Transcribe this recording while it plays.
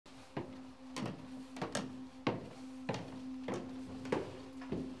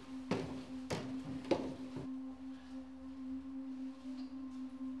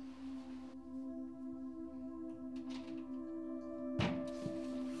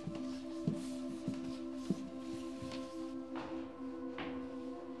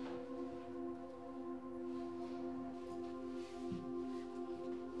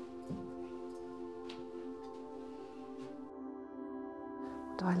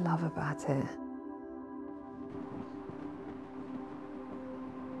do I love about it?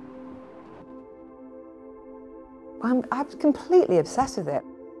 I'm completely obsessed with it.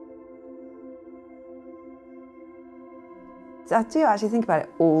 I do actually think about it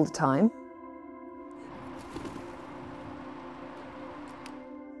all the time.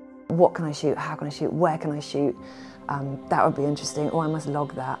 What can I shoot? How can I shoot? Where can I shoot? That would be interesting. Or I must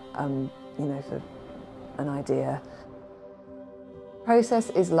log that, you know, for an idea. Process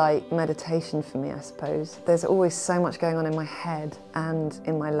is like meditation for me, I suppose. There's always so much going on in my head and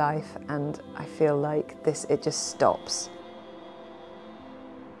in my life, and I feel like it just stops.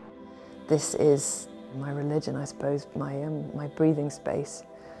 This is my religion, I suppose, my breathing space.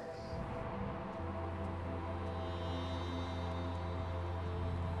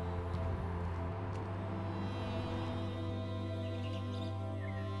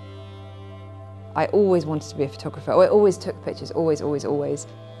 I always wanted to be a photographer. I always took pictures, always, always, always.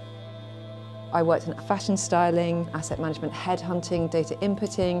 I worked in fashion styling, asset management, headhunting, data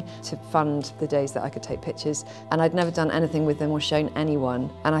inputting to fund the days that I could take pictures. And I'd never done anything with them or shown anyone.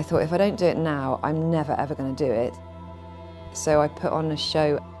 And I thought, if I don't do it now, I'm never ever going to do it. So I put on a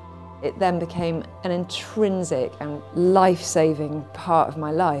show. It then became an intrinsic and life-saving part of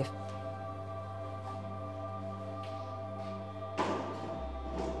my life.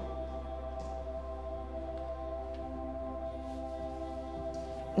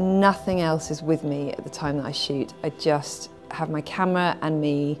 Nothing else is with me at the time that I shoot. I just have my camera and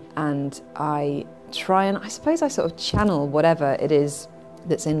me, and I try and, I suppose I sort of channel whatever it is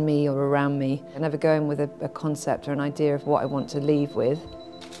that's in me or around me. I never go in with a concept or an idea of what I want to leave with.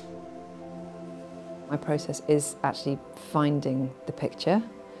 My process is actually finding the picture.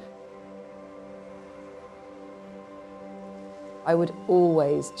 I would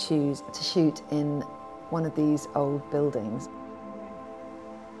always choose to shoot in one of these old buildings.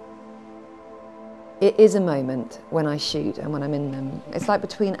 It is a moment when I shoot and when I'm in them. It's like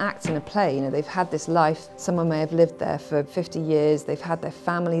between acts in a play. You know, they've had this life. Someone may have lived there for 50 years. They've had their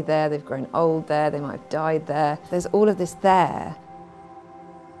family there. They've grown old there. They might have died there. There's all of this there.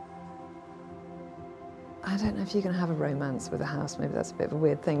 I don't know if you can have a romance with a house. Maybe that's a bit of a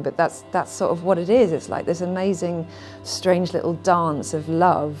weird thing, but that's sort of what it is. It's like this amazing, strange little dance of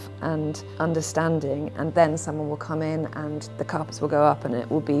love and understanding, and then someone will come in and the carpets will go up and it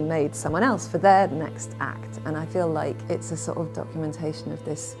will be made someone else for their next act. And I feel like it's a sort of documentation of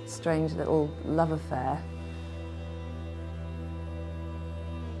this strange little love affair.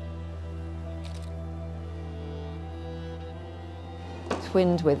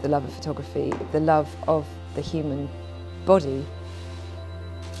 Twinned with the love of photography, the love of the human body.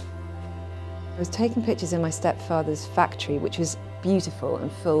 I was taking pictures in my stepfather's factory, which was beautiful and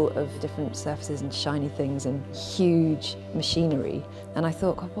full of different surfaces and shiny things and huge machinery. And I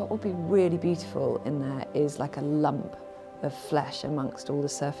thought, God, what would be really beautiful in there is like a lump of flesh amongst all the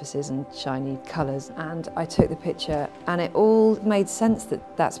surfaces and shiny colours. And I took the picture and it all made sense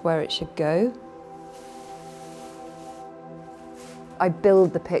that that's where it should go. I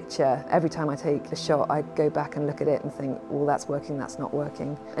build the picture. Every time I take a shot, I go back and look at it and think, well, that's working, that's not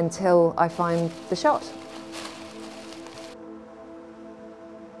working, until I find the shot.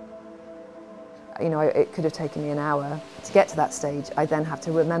 You know, it could have taken me an hour to get to that stage. I then have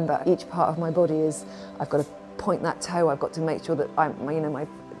to remember each part of my body is, I've got to point that toe, I've got to make sure that my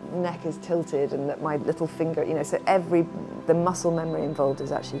neck is tilted and that my little finger, you know, so the muscle memory involved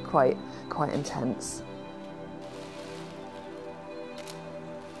is actually quite intense.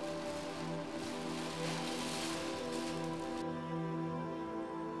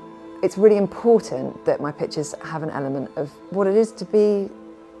 It's really important that my pictures have an element of what it is to be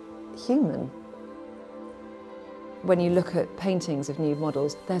human. When you look at paintings of nude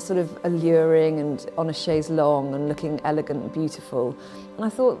models, they're sort of alluring and on a chaise longue and looking elegant and beautiful. And I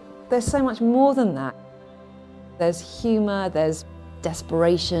thought, there's so much more than that. There's humour, there's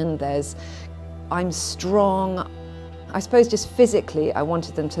desperation, there's I'm strong. I suppose just physically, I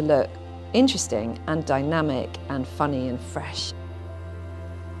wanted them to look interesting and dynamic and funny and fresh.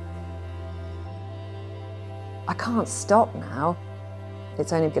 I can't stop now.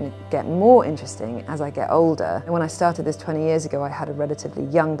 It's only going to get more interesting as I get older. And when I started this 20 years ago, I had a relatively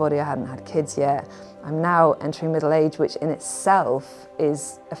young body. I hadn't had kids yet. I'm now entering middle age, which in itself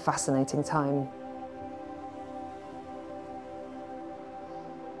is a fascinating time.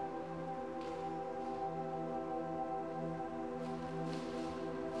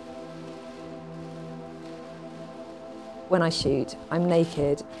 When I shoot, I'm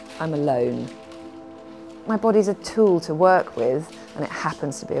naked, I'm alone. My body's a tool to work with, and it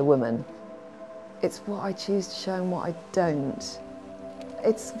happens to be a woman. It's what I choose to show and what I don't.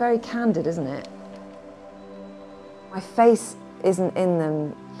 It's very candid, isn't it? My face isn't in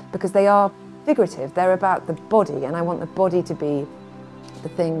them because they are figurative. They're about the body, and I want the body to be the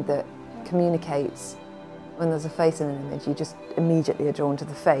thing that communicates. When there's a face in an image, you just immediately are drawn to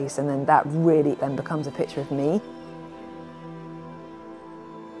the face, and then that really then becomes a picture of me.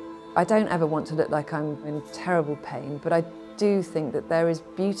 I don't ever want to look like I'm in terrible pain, but I do think that there is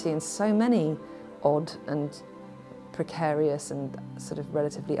beauty in so many odd and precarious and sort of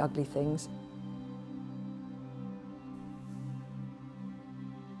relatively ugly things.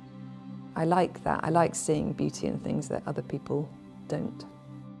 I like that. I like seeing beauty in things that other people don't.